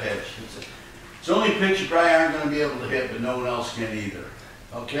at that pitch. It's the only pitch you probably aren't going to be able to hit, but no one else can either.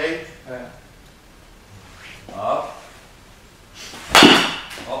 Okay? Up.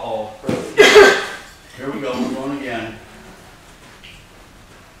 Uh-oh. Here we go. We're going again.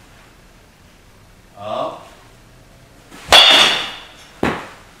 Up.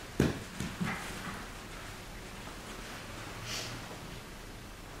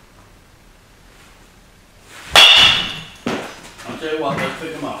 I'll tell you what, let's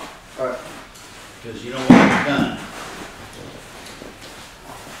pick them up. All right. Because you don't want it done.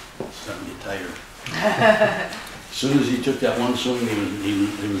 Starting to get tired. As soon as he took that one swing,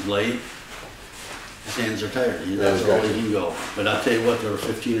 he was late. His hands are tired. That's all he can go. But I'll tell you what, there were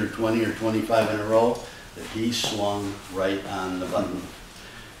 15 or 20 or 25 in a row that he swung right on the button.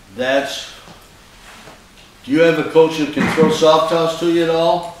 That's. Do you have a coach that can throw soft toss to you at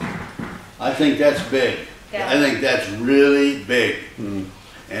all? I think that's big. Yeah. I think that's really big. Mm.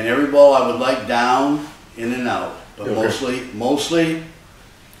 And every ball I would like down, in and out. But okay. mostly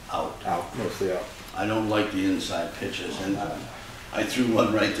out. Out, mostly out. I don't like the inside pitches. And I threw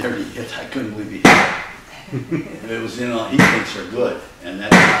one right there to hit. I couldn't believe he hit it. If it was in, he thinks they're good. And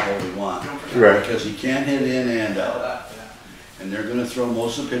that's not what we want. Right. Because he can't hit in and out. And they're going to throw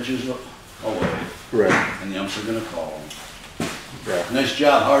most of the pitches away. Right. And the umps are going to call them. Yeah. Nice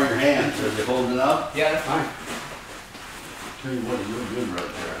job. How are your hands? Are they holding up? Yeah, that's fine. Tell you what, you're good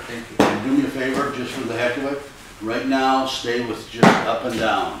right there. Thank you. And do me a favor, just for the heck of it. Right now, stay with just up and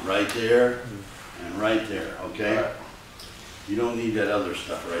down. Right there and right there, okay? All right. You don't need that other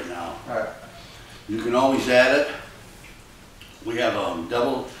stuff right now. All right. You can always add it. We have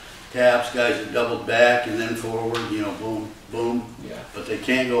double taps, guys that double back and then forward, you know, boom, boom. Yeah. But they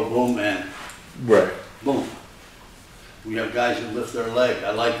can't go boom and Right. boom. We have guys that lift their leg.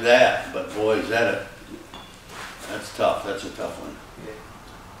 I like that, but boy, is that that's tough. That's a tough one. Yeah.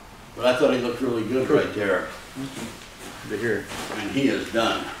 But I thought he looked really good right there. To hear. And he is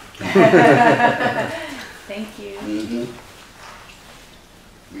done. Thank you. Mm-hmm.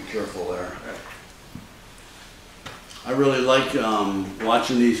 Be careful there. I really like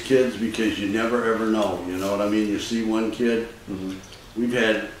watching these kids because you never ever know. You know what I mean? You see one kid. Mm-hmm.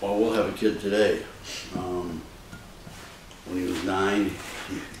 We'll have a kid today. When he was 9,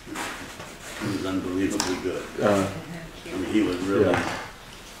 he was unbelievably good. I mean, he was really,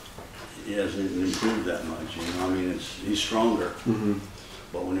 he hasn't improved that much, you know, I mean, he's stronger. Mm-hmm.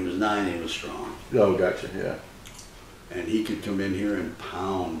 But when he was 9, he was strong. Oh, gotcha, yeah. And he could come in here and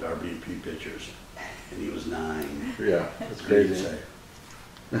pound our BP pitchers. And he was 9. Yeah, that's crazy.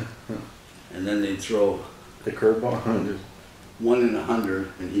 And then they'd throw the curveball. 1 in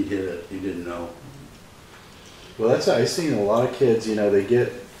 100, and he'd hit it. He didn't know. Well, that's I've seen a lot of kids. You know, they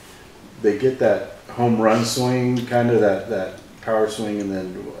get that home run swing, kind of that power swing, and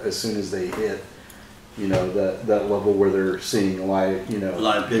then as soon as they hit, you know, that level where they're seeing live, you know,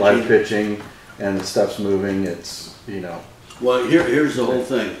 live pitching, and the stuff's moving. It's, you know. Well, here's the whole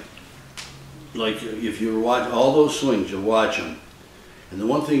thing. Like, if you watch all those swings, you watch them, And the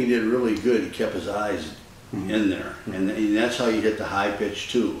one thing he did really good, he kept his eyes in there. And that's how you hit the high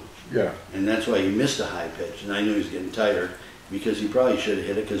pitch too. Yeah. And that's why he missed a high pitch. And I knew he was getting tired because he probably should have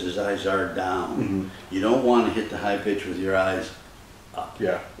hit it because his eyes are down. You don't want to hit the high pitch with your eyes up.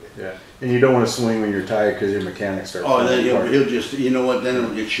 Yeah. Yeah. And you don't want to swing when you're tired because your mechanics start. Oh, then he'll just, you know what, then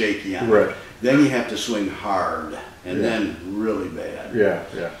it'll get shaky on Right. it. Then you have to swing hard and then really bad. Yeah.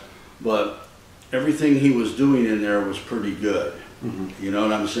 Yeah. But everything he was doing in there was pretty good. You know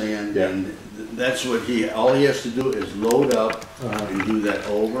what I'm saying? Yeah. And that's what all he has to do is load up and do that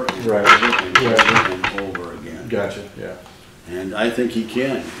over and Right. over and over and over again. Gotcha. Yeah. And I think he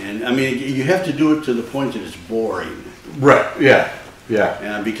can. And I mean, you have to do it to the point that it's boring. Right. Yeah.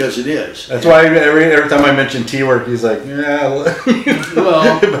 Yeah. Because it is. That's why every time I mention T-work, he's like, yeah.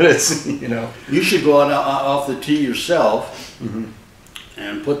 Well, but it's, you know. You should go out off the tee yourself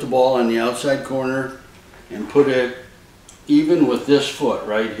and put the ball on the outside corner and put it even with this foot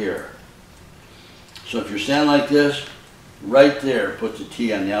right here. So if you're standing like this, right there, put the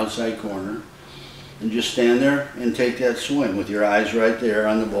tee on the outside corner and just stand there and take that swing with your eyes right there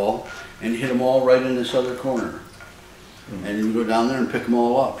on the ball and hit them all right in this other corner. And you go down there and pick them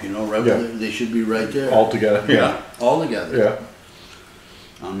all up, you know, right where they should be right there. All together. Yeah, all together.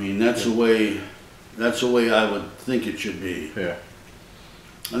 Yeah. I mean, that's the way I would think it should be. Yeah.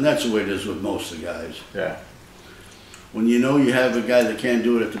 And that's the way it is with most of the guys. Yeah. When you know you have a guy that can't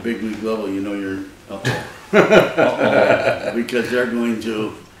do it at the big league level, you know you're because they're going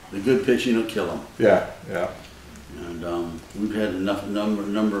to, the good pitching will kill them. Yeah. Yeah. And we've had enough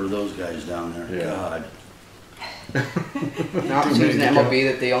number of those guys down there. Yeah. God. Now it seems in the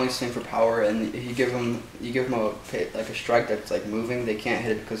MLB that they only swing for power, and you give them a strike that's like moving, they can't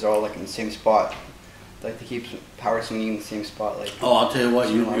hit it because they're all like in the same spot. Like they keep power swinging in the same spot. Like Oh, I'll tell you what,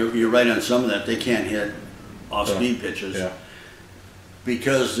 you're right on some of that. They can't hit off-speed pitches. Yeah.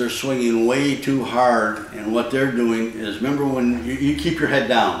 Because they're swinging way too hard, and what they're doing is, remember when you keep your head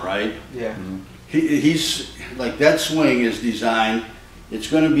down, right? yeah. He's like, that swing is designed, it's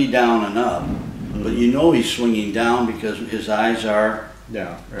going to be down and up, but you know he's swinging down because his eyes are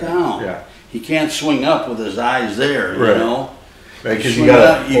Down. Right. down. Yeah. He can't swing up with his eyes there, Right. you know? Because you you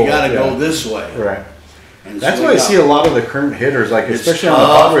gotta go this way. Right. And That's swing why I up. see a lot of the current hitters, like It's especially on the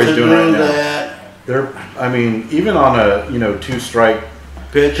tough Padres to doing do right now. that. They're, I mean, even on a 2-strike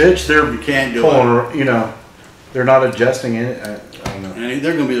Pitch, they're you can't do it. pulling, they're not adjusting it. I don't know. And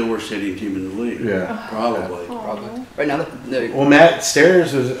they're going to be the worst hitting team in the league. Yeah. Probably. Probably. Right now, Well, Matt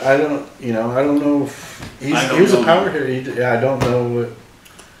Stairs was, I don't know if he was a power hitter. I don't know what,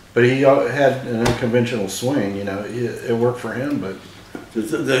 but he had an unconventional swing, it worked for him, but.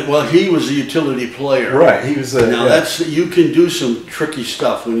 Well, he was a utility player. Right, he was Now you can do some tricky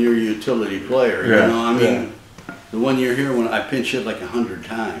stuff when you're a utility player. Yeah, You know, I mean, the one year here when I pinch hit like 100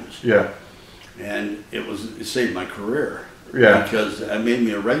 times. Yeah. And it saved my career. Yeah. Because it made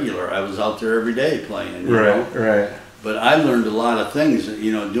me a regular. I was out there every day playing. You Right, know? right. But I learned a lot of things,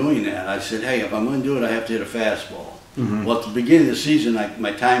 doing that. I said, hey, if I'm going to do it, I have to hit a fastball. Well, at the beginning of the season,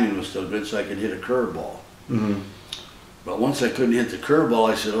 my timing was still good, so I could hit a curveball. But once I couldn't hit the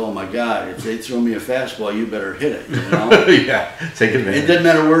curveball, I said, oh my God, if they throw me a fastball, you better hit it, Yeah, take advantage. It doesn't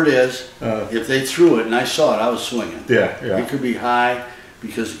matter where it is. If they threw it and I saw it, I was swinging. Yeah, yeah. It could be high,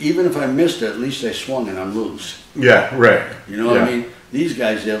 because even if I missed it, at least I swung and I'm loose. Yeah, right. You know what I mean? These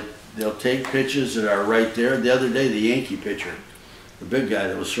guys, they'll take pitches that are right there. The other day, the Yankee pitcher, the big guy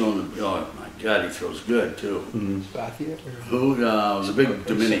that was throwing oh my God, he throws good too. Spathia? Who? The big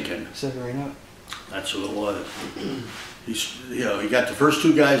Dominican. Severino? That's who it was. He got the first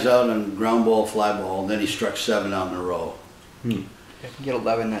 2 guys out on ground ball, fly ball, and then he struck 7 out in a row. Yeah, he had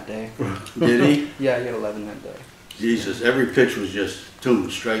 11 that day. Did he? Yeah, he had 11 that day. Jesus, every pitch was just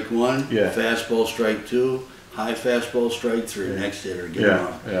strike 1, fastball, strike 2, high fastball, strike 3, next hitter, get him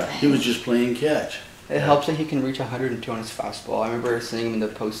out. Yeah. He was just playing catch. It helps that he can reach 102 on his fastball. I remember seeing him in the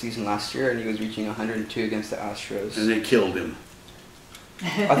postseason last year, and he was reaching 102 against the Astros. And they killed him.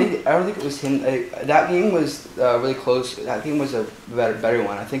 I don't think it was him. That game was really close. That game was a better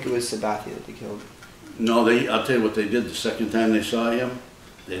one. I think it was Sabathia that they killed. No, I'll tell you what they did the second time they saw him.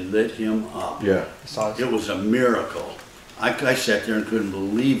 They lit him up. Yeah. It was a miracle. I sat there and couldn't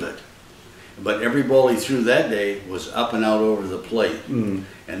believe it. But every ball he threw that day was up and out over the plate. And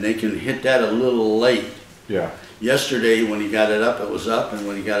they can hit that a little late. Yeah. Yesterday, when he got it up, it was up, and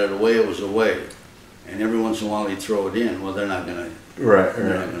when he got it away, it was away. And every once in a while, he'd throw it in. Well, they're not going to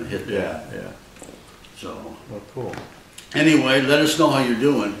hit that. Yeah. So, Well, cool. anyway, let us know how you're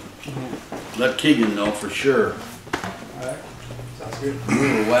doing. Let Keegan know for sure. Alright, sounds good. We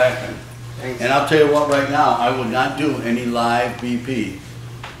were whacking. Thanks. And I'll tell you what, right now, I would not do any live BP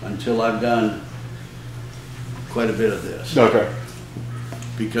until I've done quite a bit of this. Okay.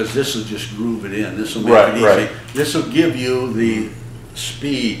 Because this will just groove it in. This will make Right, it easy. right. This will give you the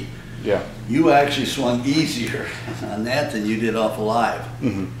speed. Yeah. You actually swung easier on that than you did off a live.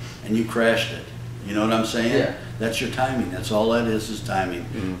 Mm-hmm. And you crashed it. You know what I'm saying? Yeah. That's your timing. That's all that is timing.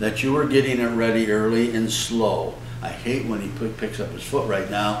 Mm-hmm. That you were getting it ready early and slow. I hate when he picks up his foot right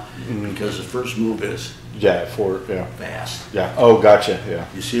now because the first move is Yeah. Yeah. fast. Yeah. Oh, gotcha. Yeah.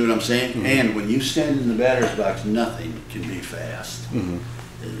 You see what I'm saying? And when you stand in the batter's box, nothing can be fast.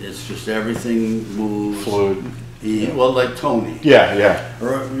 It's just everything moves. Fluid. Well, like Tony. Yeah. Yeah.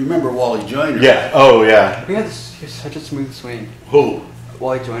 Or remember Wally Joyner? Yeah. Oh, yeah. He had such a smooth swing. Who?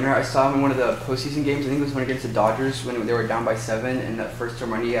 Wally Joyner, I saw him in one of the postseason games. I think it was one against the Dodgers when they were down by 7, and that first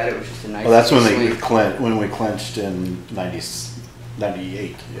home run he had, it was just a nice. Well, that's when swing. we clinched in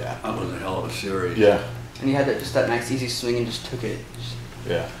 98. Yeah. That was a hell of a series. Yeah. And he had just that nice easy swing and just took it.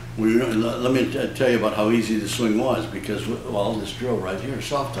 Yeah. Let me tell you about how easy the swing was because, well, this drill right here,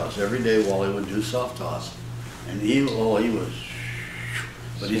 soft toss. Every day Wally would do soft toss. And he was,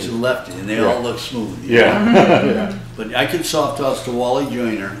 but he's a lefty and they all look smooth. You know? Yeah. But I could soft toss to Wally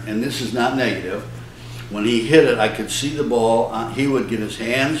Joyner, and this is not negative. When he hit it, I could see the ball. He would get his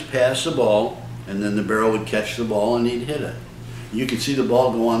hands past the ball, and then the barrel would catch the ball and he'd hit it. You could see the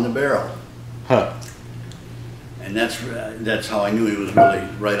ball go on the barrel. Huh. And that's how I knew he was really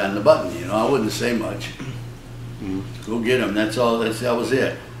right on the button. You know, I wouldn't say much. Go get him. That's all. That was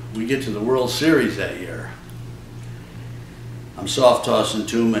it. We get to the World Series that year. I'm soft tossing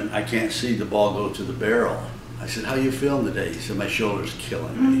to him, and I can't see the ball go to the barrel. I said, "How you feeling today?" He said, "My shoulder's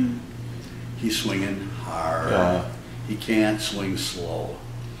killing me." He's swinging hard. He can't swing slow.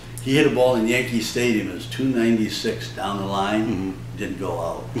 He hit a ball in Yankee Stadium. It was 296 down the line. Didn't go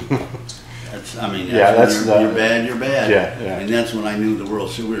out. When you're bad, you're bad. Yeah. And that's when I knew the World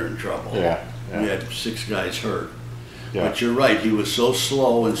Series, we were in trouble. Yeah. We had 6 guys hurt. Yeah. But you're right, he was so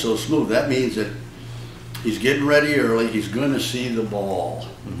slow and so smooth. That means that he's getting ready early, he's going to see the ball.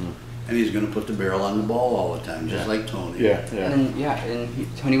 And he's going to put the barrel on the ball all the time, just like Tony. Yeah. And then,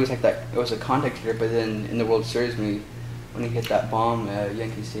 Tony was like that. It was a contact hitter, but then in the World Series when he hit that bomb at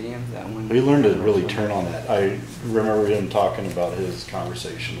Yankee Stadium, that one. We learned to really turn on that. I remember him talking about his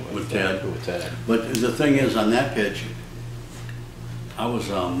conversation with Ted. But the thing is, on that pitch, I was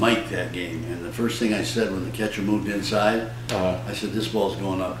Mike that game, and the first thing I said when the catcher moved inside, I said, "This ball's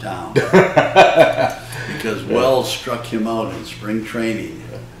going uptown." Because Wells struck him out in spring training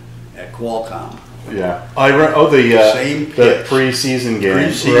at Qualcomm. Yeah. Same the pitch. preseason game.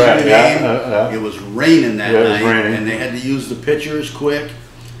 Preseason game. Yeah. It was raining that it was night, raining. and they had to use the pitchers quick.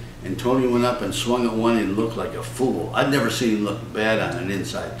 And Tony went up and swung at one and looked like a fool. I'd never seen him look bad on an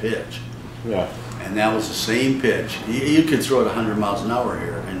inside pitch. Yeah. And that was the same pitch. You could throw it 100 miles an hour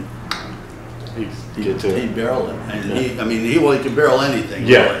here, and he'd barrel it. And he could barrel anything.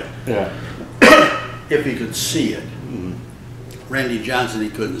 Yeah. Really, Yeah. if he could see it. Randy Johnson, he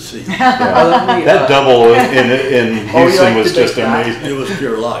couldn't see. That double in Houston was just amazing. It was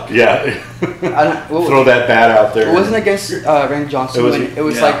pure luck. Yeah. Throw that bat out there. It wasn't against Randy Johnson. It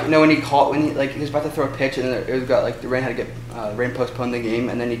was yeah. When he was about to throw a pitch, and then it got like the rain had to get rain postponed the game,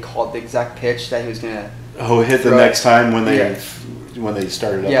 and then he called the exact pitch that he was gonna. Hit the next time when they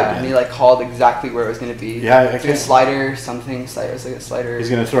started up. Yeah, again. and he called exactly where it was gonna be. Yeah, a slider, something. It was like a slider. He's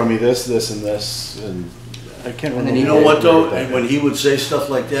gonna throw me this, and this, and I can't remember. You know what though? When he would say stuff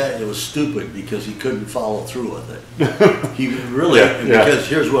like that, it was stupid because he couldn't follow through with it. He really, because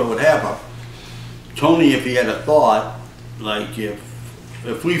here's what would happen. Tony, if he had a thought, like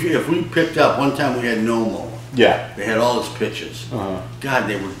if we picked up one time, we had Nomo. Yeah. They had all his pitches. God,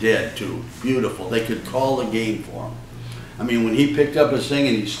 they were dead too. Beautiful. They could call the game for him. I mean, when he picked up his thing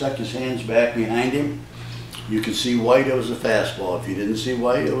and he stuck his hands back behind him, you could see white. It was a fastball. If you didn't see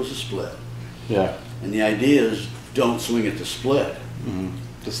white, it was a split. Yeah. And the idea is don't swing at the split.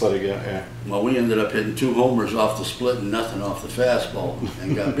 Just let it go, yeah. Well, we ended up hitting 2 homers off the split and nothing off the fastball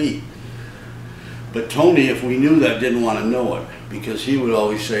and got beat. But Tony, if we knew that, didn't want to know it because he would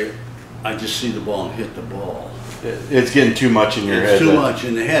always say, "I just see the ball and hit the ball." It's getting too much in your head. It's too much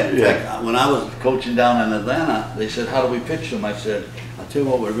in the head. In Yeah. fact, when I was coaching down in Atlanta, they said, "How do we pitch them?" I said, "I'll tell you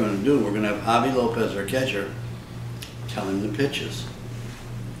what we're going to do. We're going to have Javi Lopez, our catcher, tell him the pitches."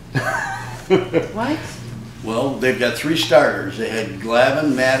 What? Well, they've got 3 starters. They had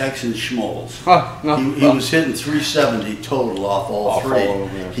Glavin, Maddox, and Schmoltz. Oh no. He was hitting 370 total off all Off 3. all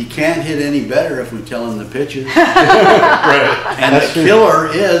of them, yeah. He can't hit any better if we tell him the pitches. Right. And the killer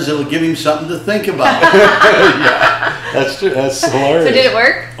is it'll give him something to think about. That's true. That's hilarious. So did it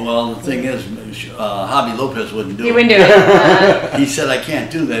work? Well, the thing is, Javi Lopez wouldn't do You it. wouldn't do it. He said, I can't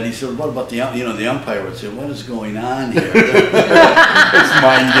do that. He said, what about the umpire would say, what is going on here? It's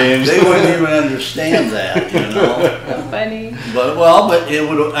mind games. They wouldn't even understand that, you know. Funny. But it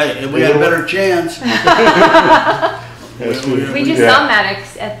would, we had a better chance. That's true. We just Yeah. saw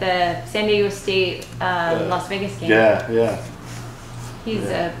Maddox at the San Diego State Las Vegas game. Yeah. He's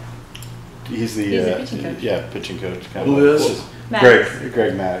a He's the He's a pitching coach. Yeah, pitching coach. Kind Who of. is? It's Maddox.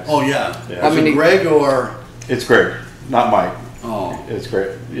 Greg Maddox. Oh, yeah. Yeah. Is it Greg or? It's Greg, not Mike. Oh. It's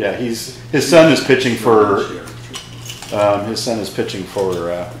Greg. Yeah, his son is pitching for Las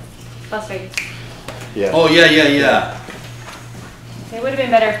Vegas. yeah. Oh, yeah. It would have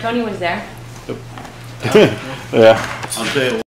been better if Tony was there. Yeah. I'll tell you